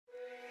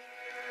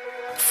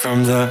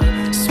From the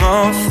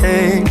small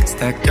things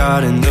that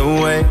got in the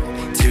way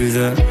to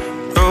the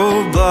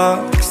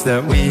roadblocks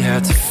that we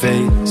had to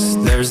face,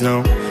 there's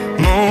no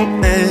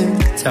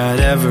moment I'd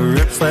ever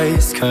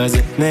replace, 'cause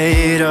it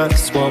made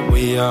us what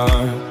we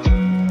are.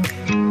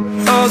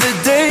 All the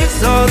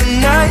days, all the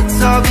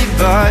nights, I'll be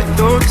by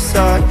your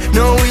side.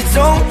 No, we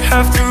don't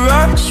have to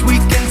rush, we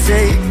can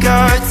take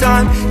our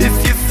time. If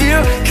you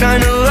feel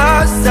kinda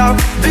lost, I'll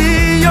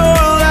be your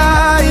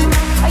light.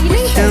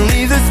 We can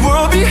leave this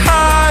world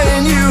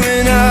behind, you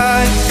and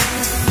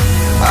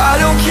I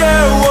don't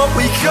care what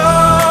we go.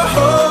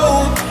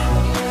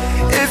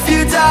 If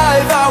you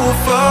dive, I will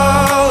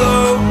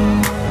follow.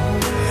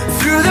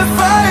 Through the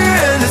fire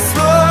and the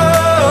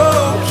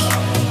smoke,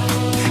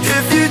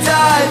 if you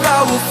dive, I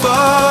will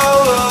follow.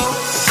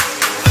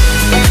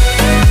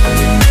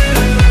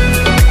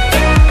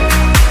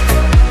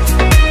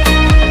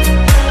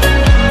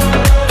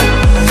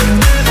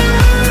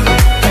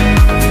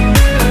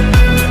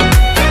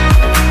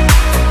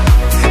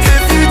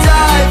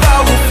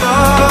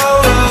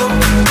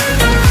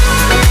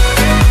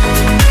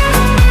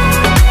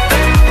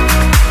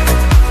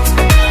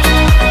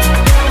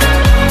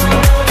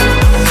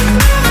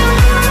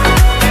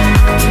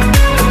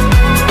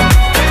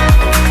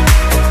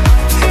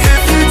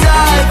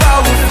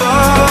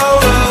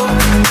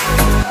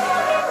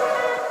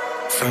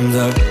 From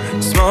the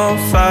small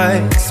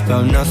fights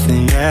about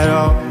nothing at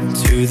all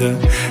to the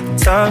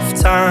tough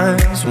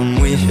times when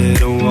we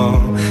hit a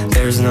wall,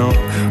 there's no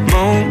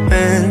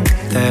moment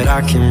that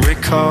I can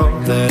recall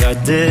that I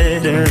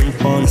didn't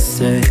want to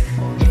say.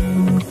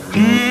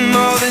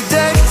 All the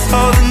days,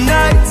 all the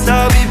nights,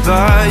 I'll be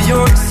by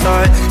your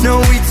side. No,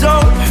 we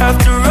don't have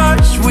to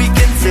rush, we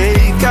can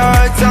take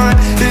our time.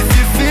 If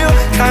you feel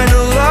kinda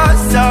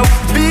lost, I'll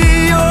be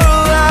your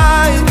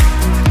light.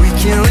 We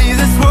can't leave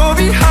this world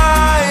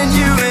behind,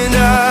 you and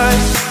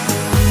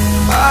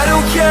I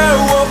don't care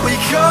what we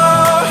go.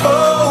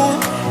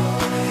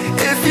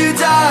 If you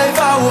dive,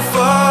 I will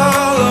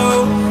follow.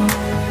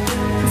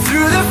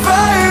 Through the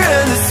fire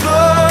and the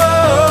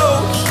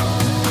smoke,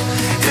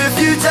 if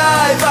you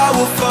dive, I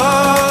will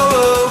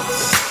follow.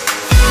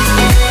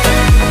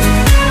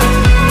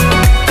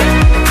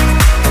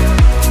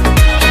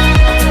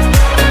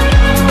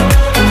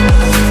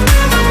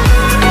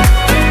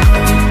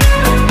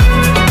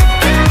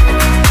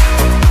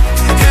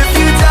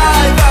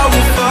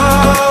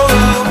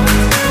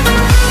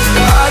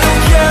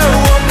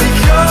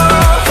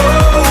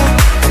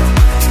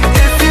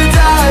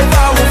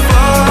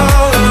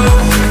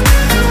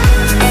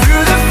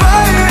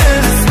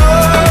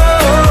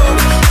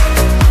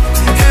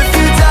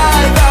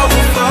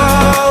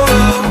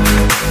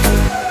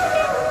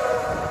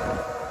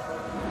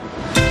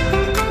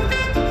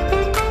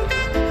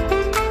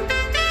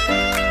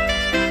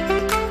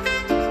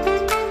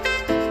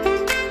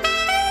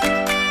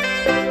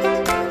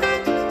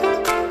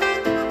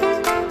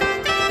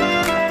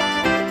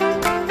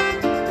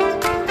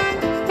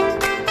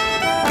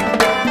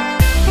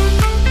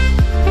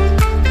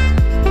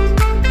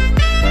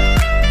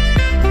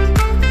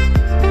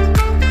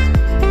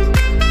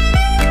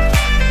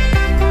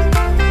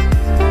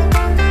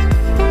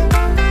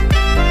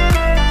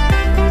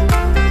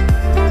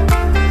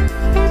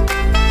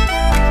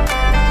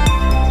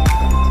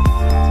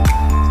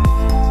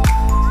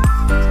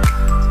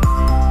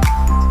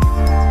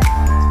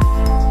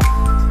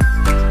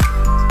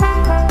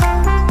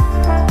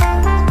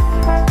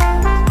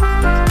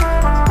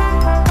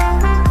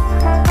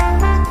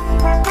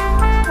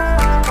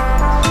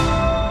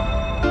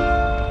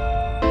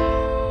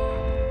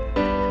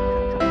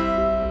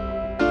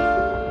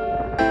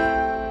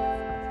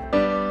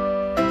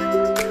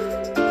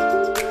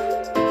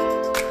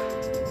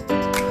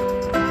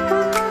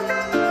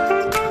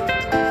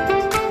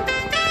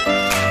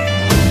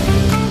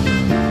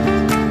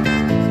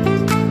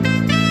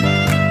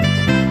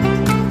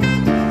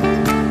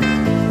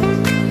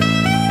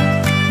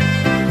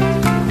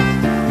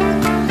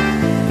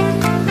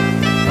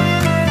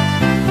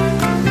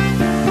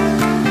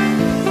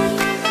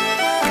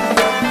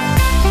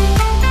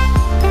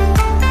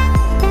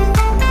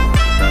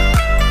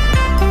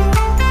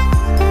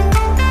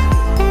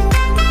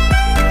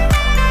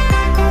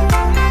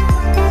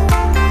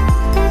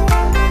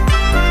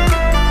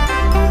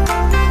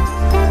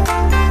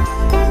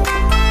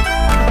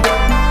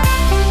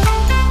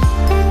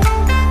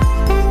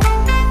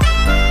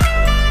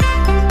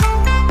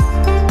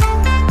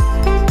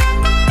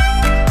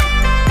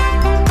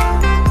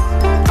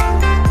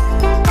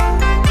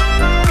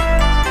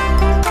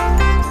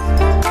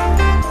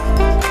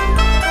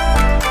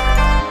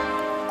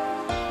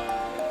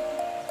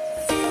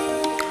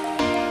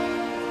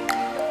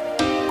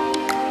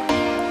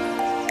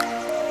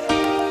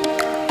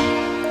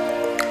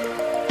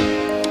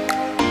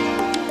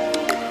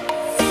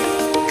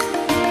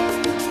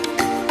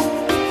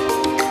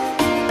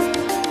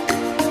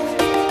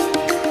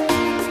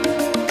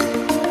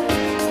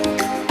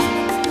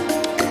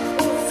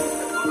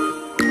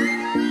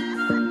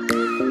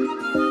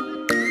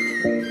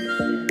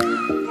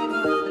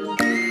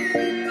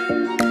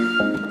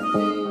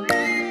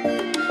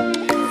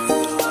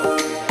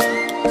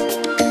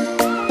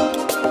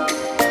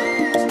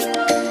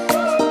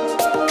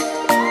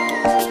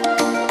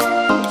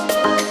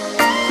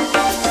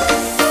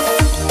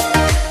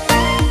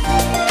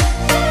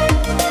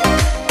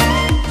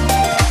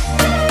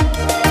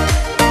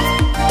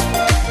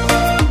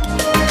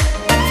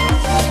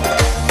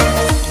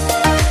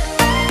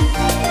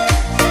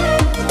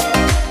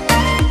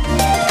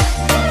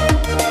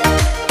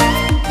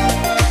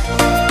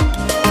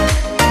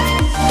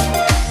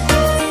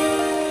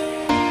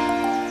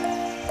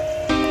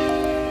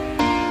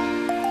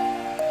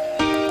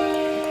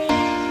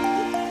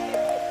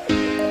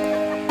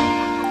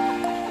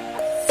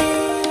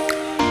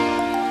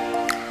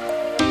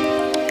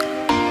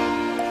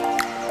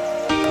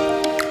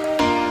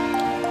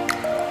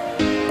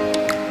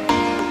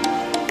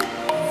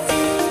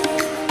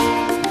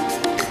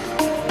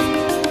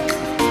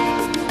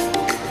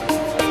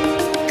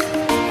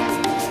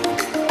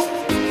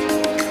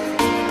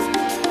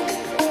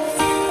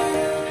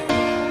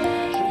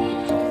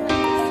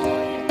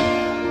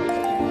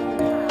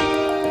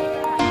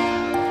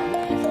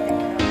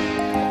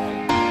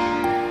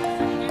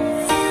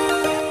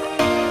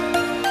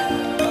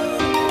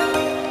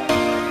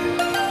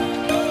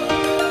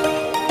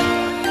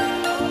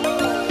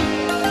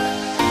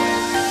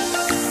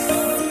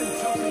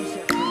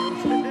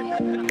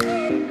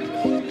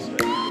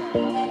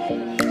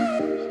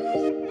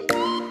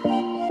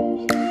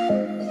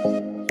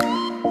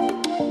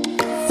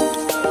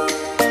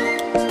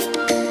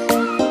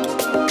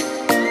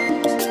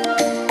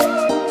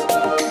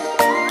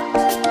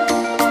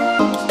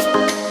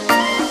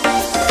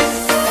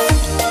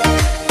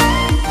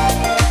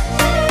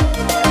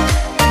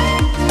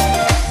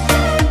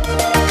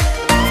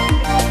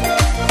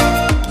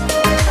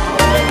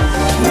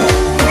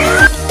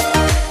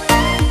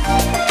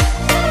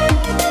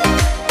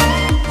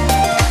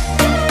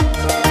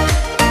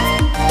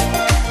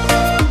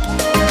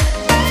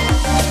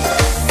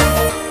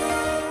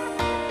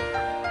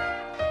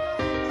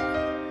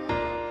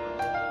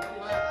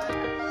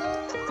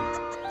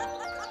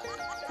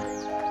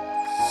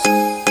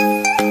 us.